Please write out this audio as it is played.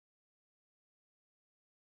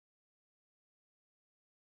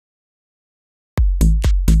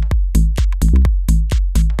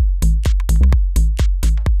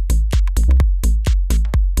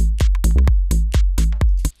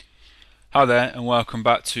Hi there and welcome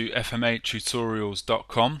back to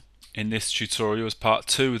FM8Tutorials.com. In this tutorial is part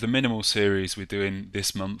 2 of the minimal series we're doing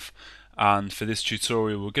this month, and for this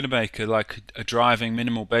tutorial we're going to make a driving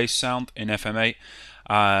minimal bass sound in FM8.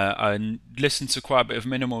 I listened to quite a bit of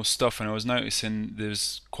minimal stuff and I was noticing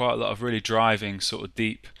there's quite a lot of really driving sort of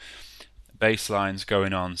deep bass lines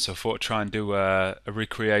going on, so I thought I'd try and do a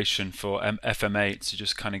recreation for FM8 to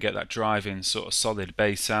just kind of get that driving sort of solid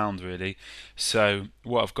bass sound really. So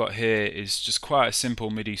what I've got here is just quite a simple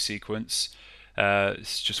MIDI sequence.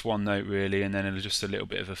 It's just one note really, and then just a little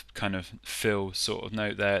bit of a kind of fill sort of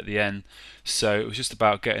note there at the end. So it was just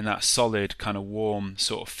about getting that solid kind of warm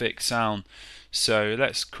sort of thick sound. So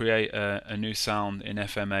let's create a new sound in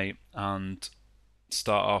FM8 and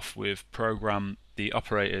start off with program the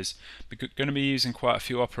operators. We're going to be using quite a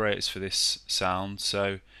few operators for this sound,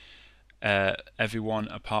 so everyone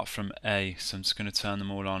apart from A, so I'm just going to turn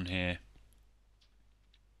them all on here,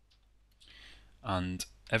 and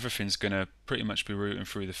everything's going to pretty much be routing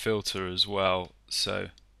through the filter as well. So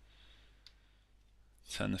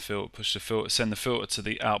turn the filter, push the filter, send the filter to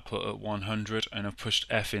the output at 100, and I've pushed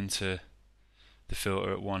F into the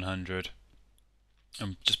filter at 100.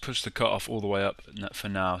 And just push the cutoff all the way up for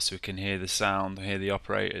now so we can hear the sound, hear the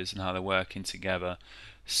operators and how they're working together.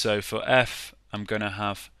 So for F, I'm going to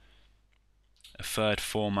have a third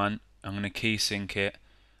four-man. I'm going to key sync it.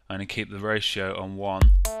 I'm going to keep the ratio on 1.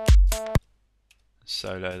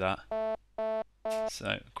 Solo that.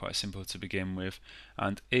 So quite simple to begin with.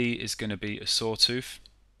 And E is going to be a sawtooth.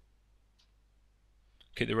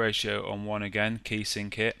 Keep the ratio on 1 again, key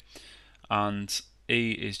sync it. And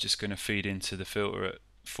E is just going to feed into the filter at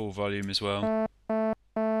full volume as well.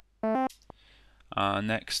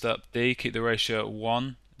 Next up, D, keep the ratio at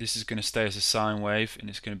 1. This is going to stay as a sine wave and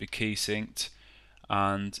it's going to be key synced.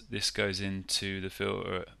 And this goes into the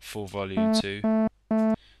filter at full volume too.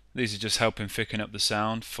 These are just helping thicken up the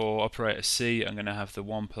sound. For operator C, I'm going to have the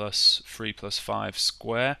 1 plus 3 plus 5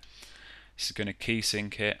 square. This is going to key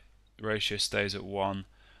sync it. The ratio stays at 1.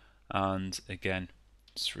 And again,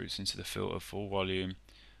 just routes into the filter full volume.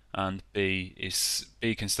 And B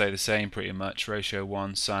can stay the same pretty much, ratio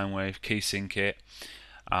 1, sine wave, key sync it,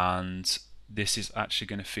 and this is actually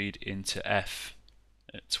going to feed into F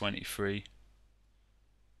at 23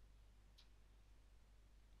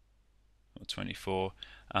 or 24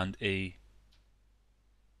 and E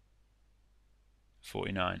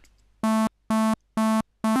 49. So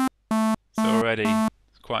already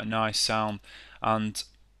it's quite a nice sound, and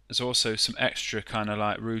there's also some extra kind of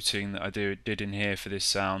like routing that I did in here for this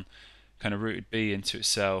sound. Kind of routed B into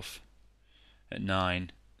itself at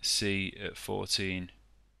 9, C at 14,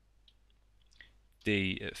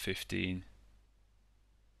 D at 15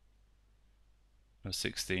 or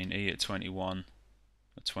 16, E at 21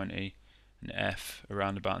 or 20, and F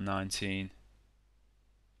around about 19.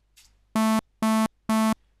 And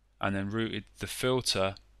then routed the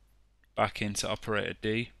filter back into operator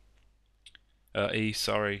D. E,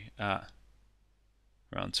 sorry, at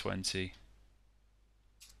around 20,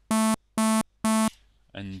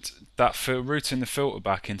 and that routing the filter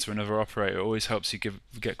back into another operator always helps you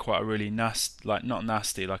get quite a really nasty, not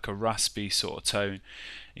nasty, like a raspy sort of tone.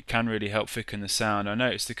 It can really help thicken the sound. I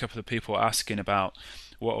noticed a couple of people asking about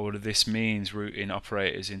what all of this means, routing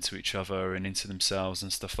operators into each other and into themselves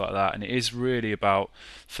and stuff like that, and it is really about,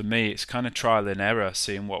 for me, it's kind of trial and error,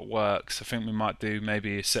 seeing what works. I think we might do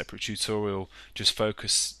maybe a separate tutorial just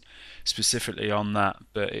focus specifically on that,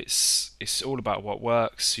 but it's all about what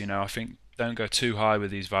works. I think don't go too high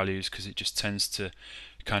with these values because it just tends to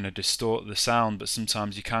kind of distort the sound, but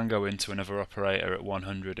sometimes you can go into another operator at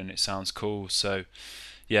 100 and it sounds cool. So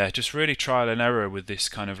yeah, just really trial and error with this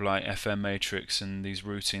kind of like FM matrix and these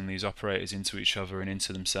routing these operators into each other and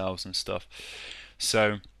into themselves and stuff.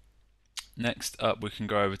 So next up we can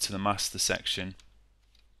go over to the master section,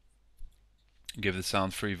 give the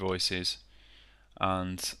sound 3 voices,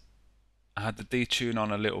 and I had the detune on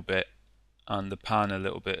a little bit and the pan a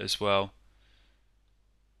little bit as well,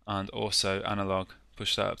 and also analog,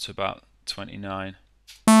 push that up to about 29.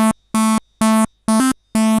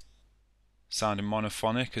 Sounding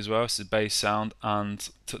monophonic as well, so the bass sound, and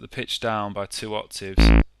took the pitch down by 2 octaves.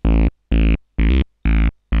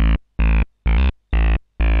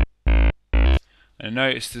 And I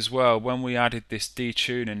noticed as well when we added this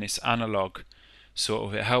detune and this analog, sort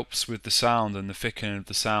of it helps with the sound and the thickening of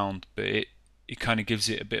the sound, but it kind of gives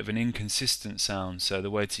it a bit of an inconsistent sound. So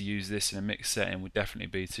the way to use this in a mix setting would definitely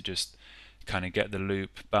be to just kind of get the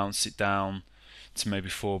loop, bounce it down to maybe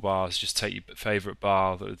 4 bars, just take your favourite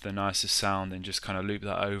bar with the nicest sound and just kind of loop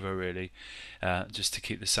that over really, just to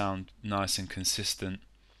keep the sound nice and consistent.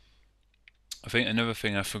 I think another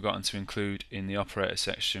thing I've forgotten to include in the operator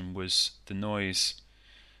section was the noise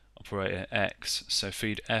operator X. So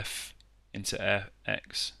feed F into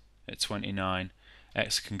X at 29.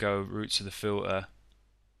 X can go route to the filter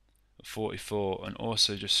at 44, and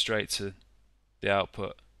also just straight to the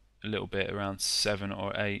output a little bit around 7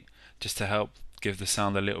 or 8, just to help give the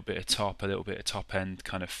sound a little bit of top end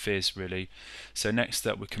kind of fizz really. So next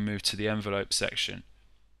up we can move to the envelope section.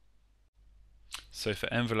 So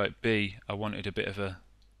for envelope B I wanted a bit of a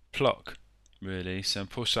pluck really, so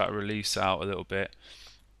push that release out a little bit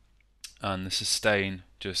and the sustain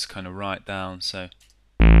just kind of right down, so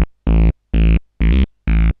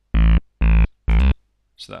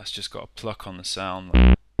that's just got a pluck on the sound.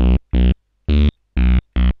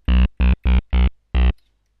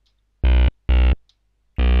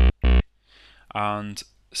 And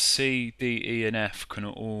C, D, E and F can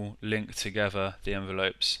all link together the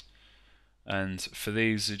envelopes, and for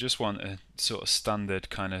these you just want a sort of standard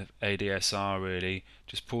kind of ADSR really.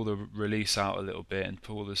 Just pull the release out a little bit and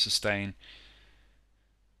pull the sustain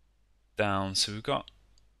down, so we've got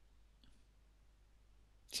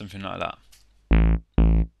something like that.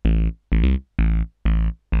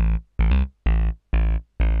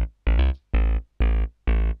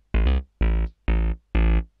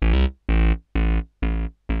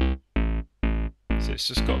 So it's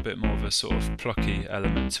just got a bit more of a sort of plucky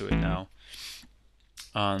element to it now.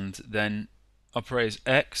 And then operators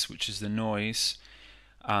X, which is the noise,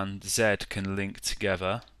 and Z can link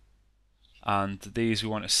together, and these we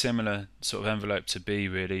want a similar sort of envelope to B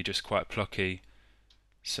really, just quite plucky.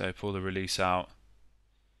 So pull the release out,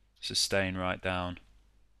 sustain right down,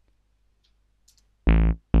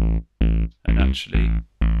 and actually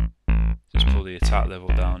just pull the attack level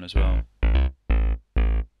down as well.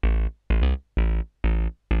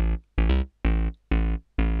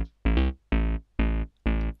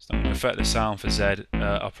 It's not going to affect the sound for Z,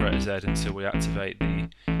 operator Z, until we activate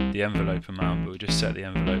the envelope amount, but we'll just set the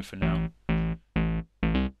envelope for now.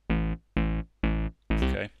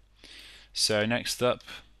 Okay, so next up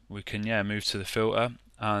we can move to the filter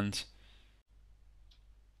and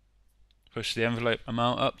push the envelope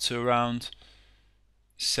amount up to around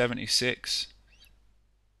 76,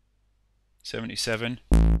 77.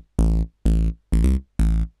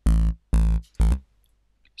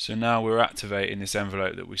 So now we're activating this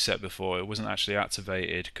envelope that we set before. It wasn't actually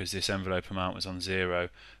activated because this envelope amount was on 0.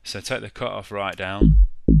 So take the cutoff right down,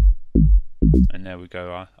 and there we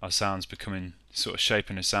go. Our sound's becoming sort of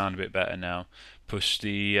shaping the sound a bit better now. Push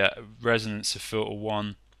the resonance of filter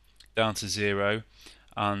 1 down to 0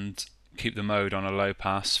 and keep the mode on a low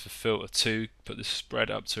pass. For filter 2, put the spread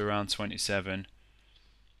up to around 27.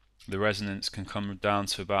 The resonance can come down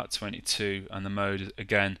to about 22, and the mode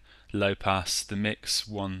again low pass. The mix of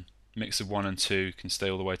 1 and 2 can stay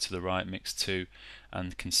all the way to the right, mix 2,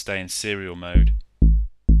 and can stay in serial mode.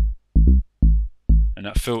 And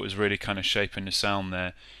that filter is really kind of shaping the sound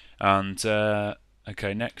there. And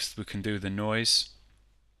okay, next we can do the noise.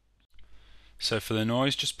 So for the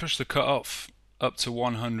noise, just push the cutoff up to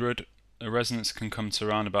 100. The resonance can come to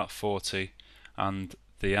around about 40, and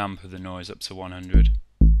the amp of the noise up to 100.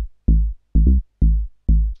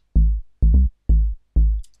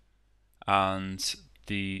 And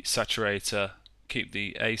the saturator, keep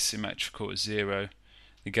the asymmetrical at 0.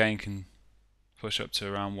 The gain can push up to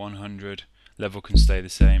around 100. Level can stay the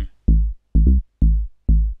same.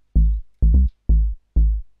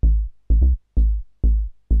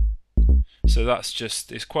 So that's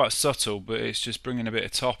just, it's quite subtle, but it's just bringing a bit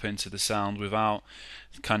of top into the sound without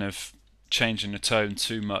kind of changing the tone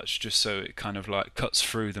too much, just so it kind of like cuts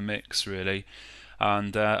through the mix really.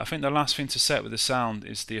 And I think the last thing to set with the sound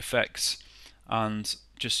is the effects, and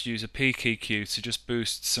just use a peak EQ to just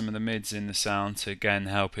boost some of the mids in the sound to again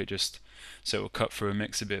help it just so it will cut through a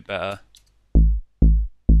mix a bit better.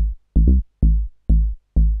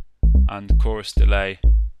 And chorus delay,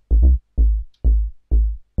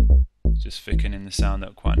 just thickening the sound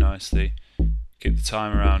up quite nicely. Keep the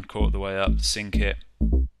time around quarter the way up, sync it.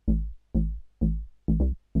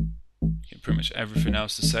 Keep pretty much everything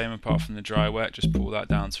else the same apart from the dry wet, just pull that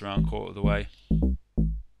down to around quarter of the way.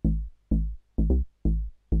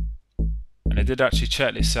 And I did actually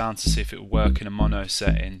check this sound to see if it would work in a mono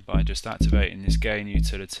setting by just activating this gain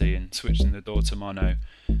utility and switching the door to mono.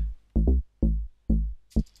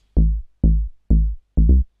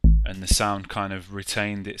 And the sound kind of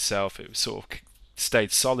retained itself. It sort of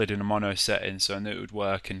stayed solid in a mono setting, so I knew it would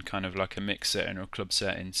work in kind of like a mix setting or a club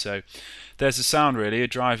setting. So there's a sound really, a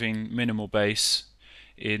driving minimal bass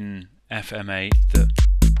in FM8 that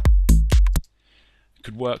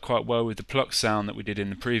could work quite well with the pluck sound that we did in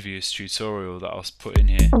the previous tutorial that I'll put in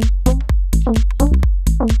here.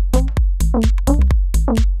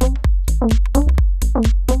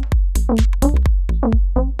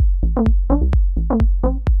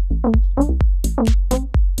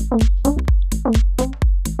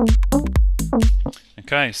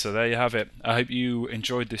 Okay, so there you have it. I hope you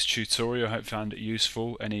enjoyed this tutorial. I hope you found it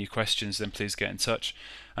useful. Any questions, then please get in touch,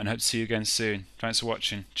 and hope to see you again soon. Thanks for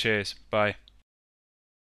watching. Cheers. Bye.